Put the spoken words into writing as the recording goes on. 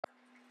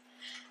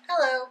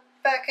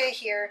okay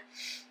here.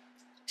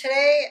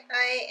 Today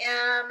I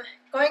am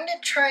going to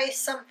try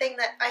something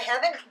that I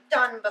haven't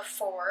done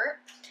before.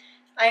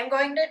 I'm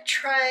going to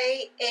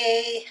try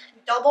a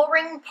double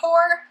ring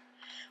pour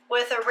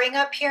with a ring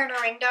up here and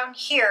a ring down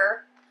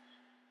here.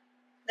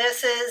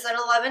 This is an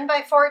 11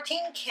 by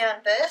 14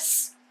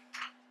 canvas.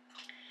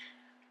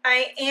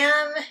 I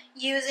am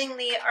using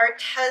the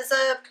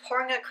Arteza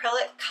pouring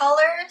acrylic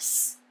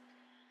colors,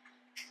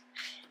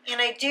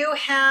 and I do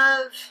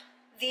have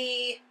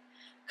the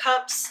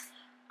cups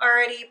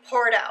already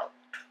poured out.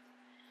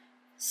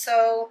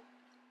 So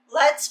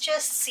let's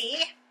just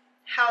see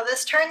how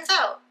this turns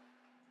out.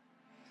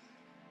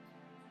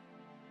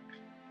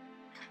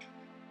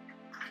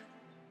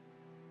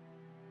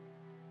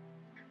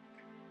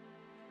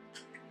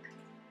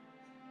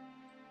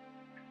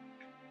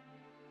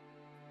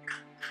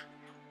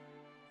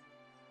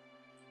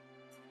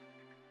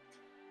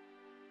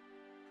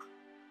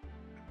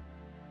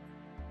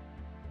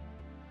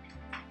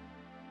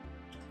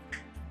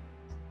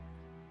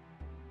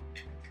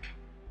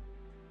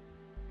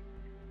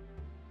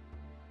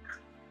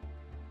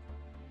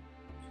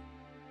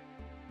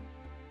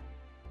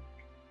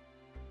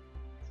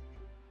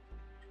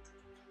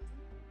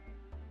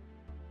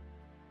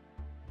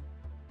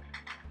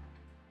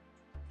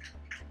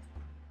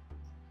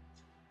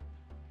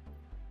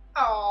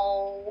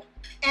 Oh,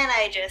 and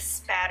I just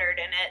spattered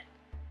in it.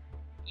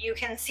 You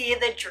can see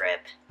the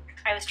drip.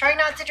 I was trying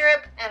not to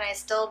drip, and I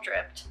still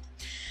dripped.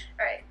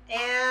 All right,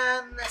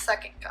 and the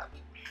second cup.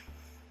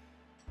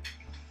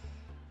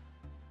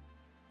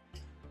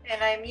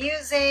 And I'm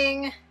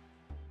using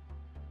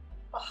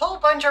a whole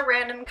bunch of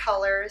random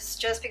colors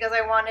just because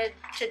I wanted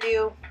to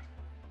do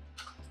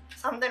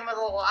something with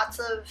lots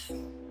of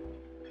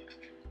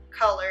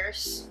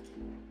colors.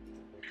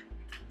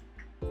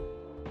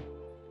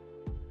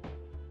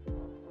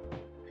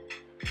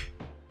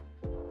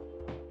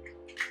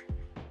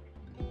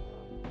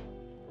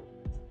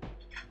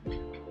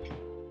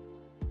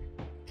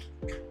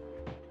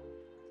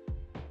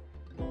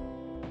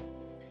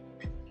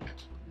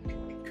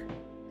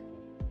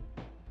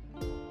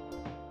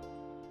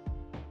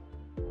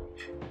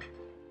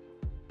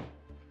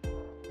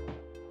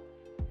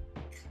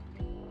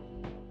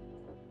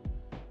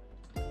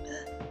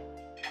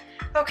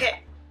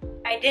 Okay,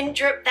 I didn't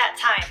drip that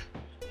time.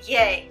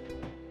 Yay.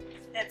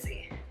 Let's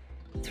see.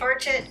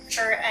 Torch it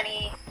for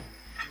any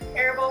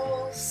air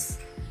bubbles.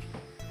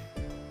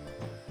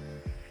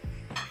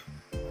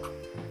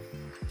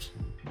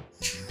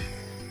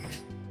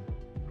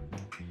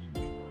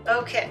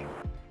 Okay.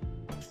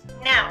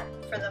 Now,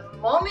 for the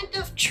moment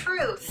of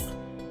truth,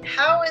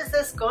 how is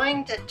this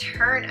going to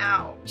turn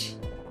out?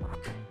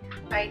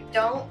 I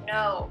don't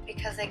know,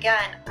 because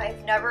again,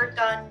 I've never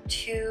done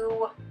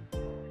two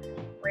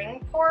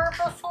ring pour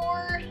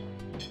before.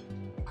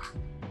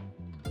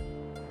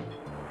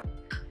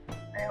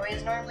 I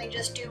always normally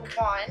just do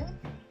one.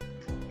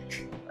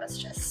 Let's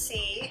just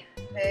see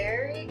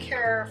very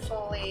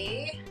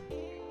carefully.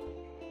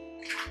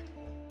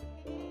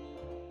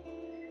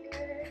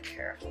 Very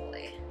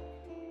carefully.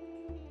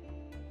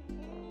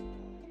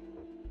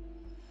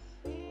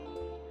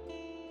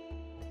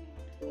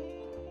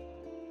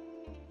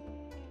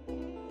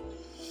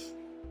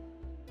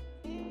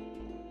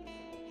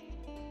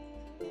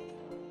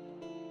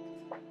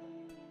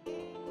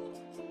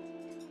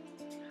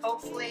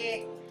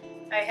 Hopefully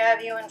I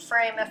have you in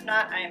frame. If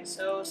not, I am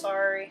so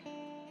sorry.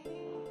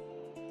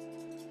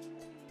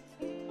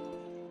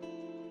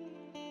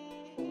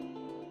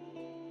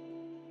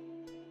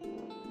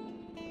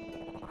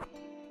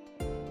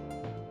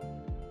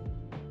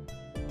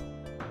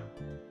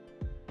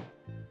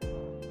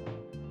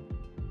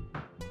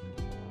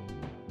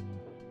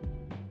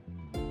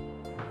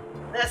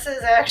 This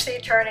is actually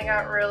turning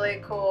out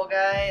really cool,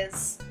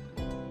 guys.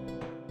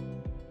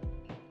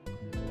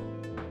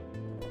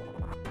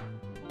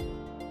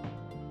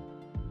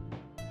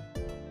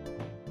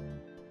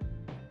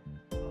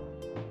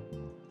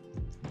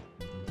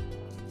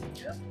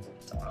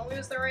 Don't want to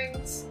lose the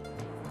rings.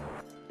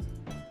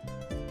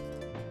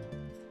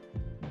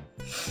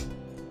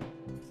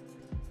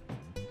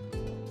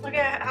 Look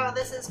at how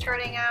this is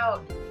turning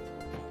out.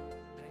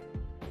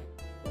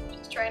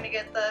 Just trying to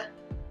get the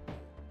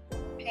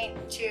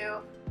paint to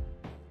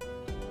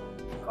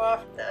go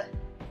off the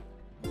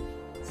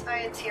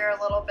sides here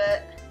a little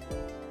bit.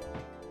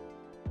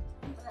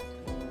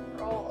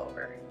 Roll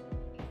over.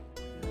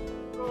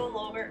 Roll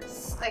over.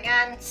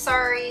 Again,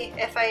 sorry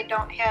if I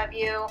don't have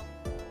you.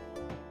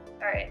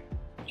 Alright,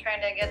 trying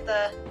to get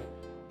the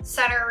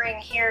center ring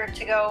here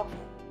to go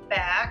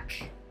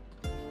back.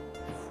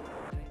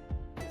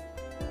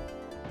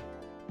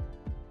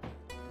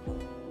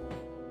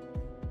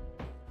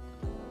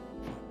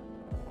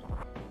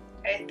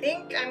 I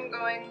think I'm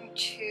going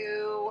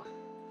to,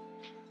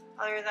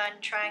 other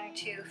than trying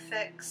to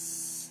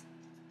fix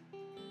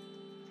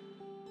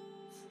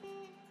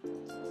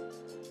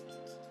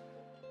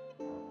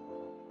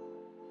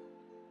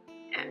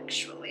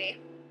actually,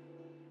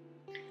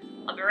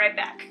 I'll be right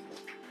back.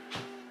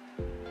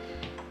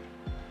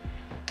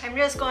 I'm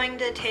just going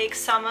to take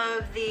some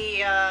of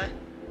the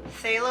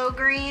Phthalo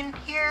Green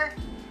here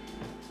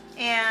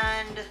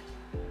and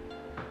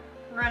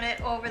run it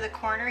over the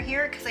corner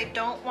here because I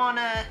don't want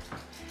to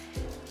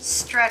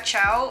stretch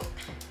out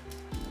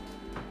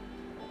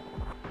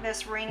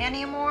this ring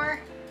anymore.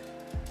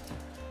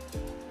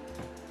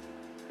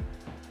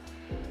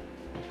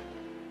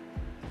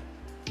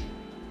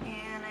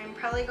 And I'm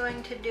probably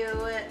going to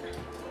do it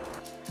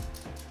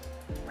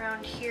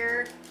around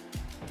here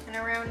and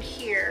around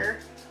here.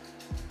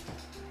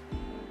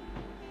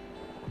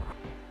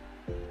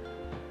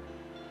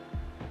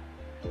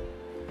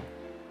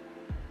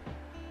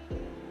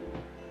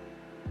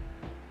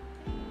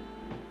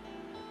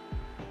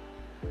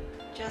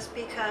 Just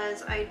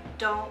because I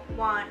don't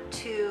want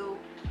to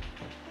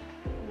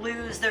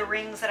lose the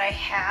rings that I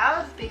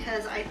have,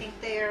 because I think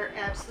they are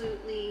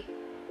absolutely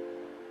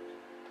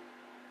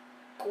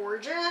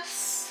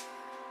gorgeous.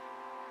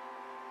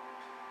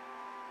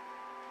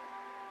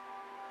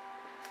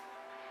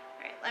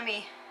 All right, let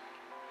me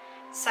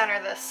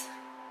center this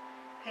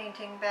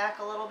painting back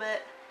a little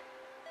bit.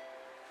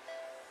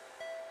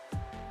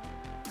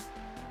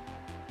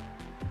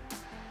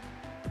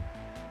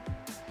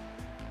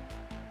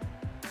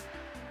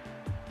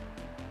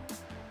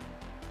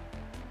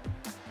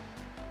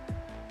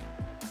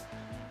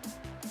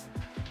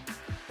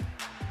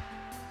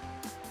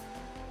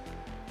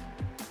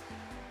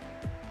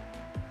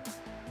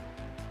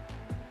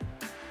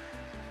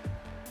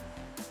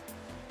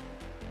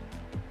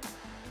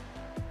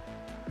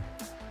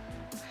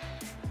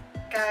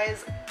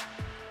 Guys,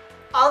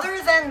 other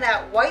than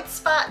that white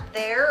spot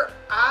there,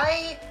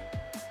 I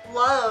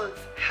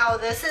love how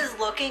this is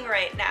looking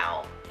right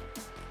now.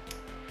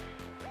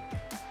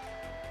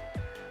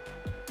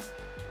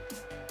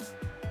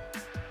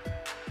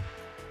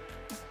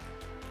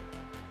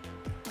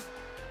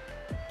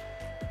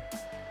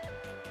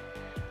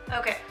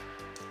 Okay,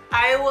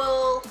 I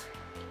will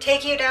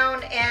take you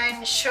down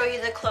and show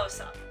you the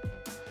close-up.